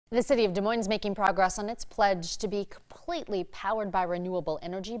The city of Des Moines is making progress on its pledge to be completely powered by renewable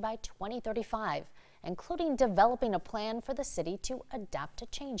energy by 2035, including developing a plan for the city to adapt to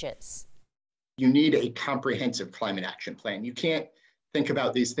changes. You need a comprehensive climate action plan. You can't think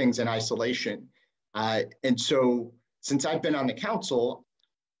about these things in isolation. And so since I've been on the council,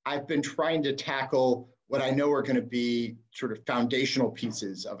 I've been trying to tackle what I know are going to be sort of foundational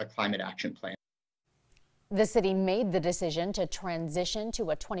pieces of a climate action plan. The city made the decision to transition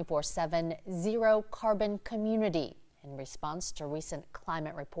to a 24/7 zero carbon community in response to recent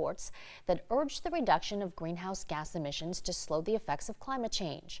climate reports that urged the reduction of greenhouse gas emissions to slow the effects of climate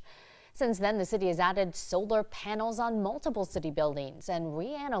change. Since then, the city has added solar panels on multiple city buildings and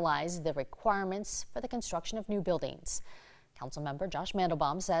reanalyzed the requirements for the construction of new buildings. Councilmember Josh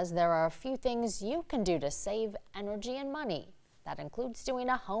Mandelbaum says there are a few things you can do to save energy and money. That includes doing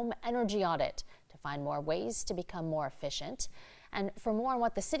a home energy audit to find more ways to become more efficient. And for more on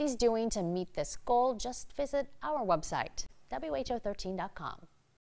what the city's doing to meet this goal, just visit our website, who13.com.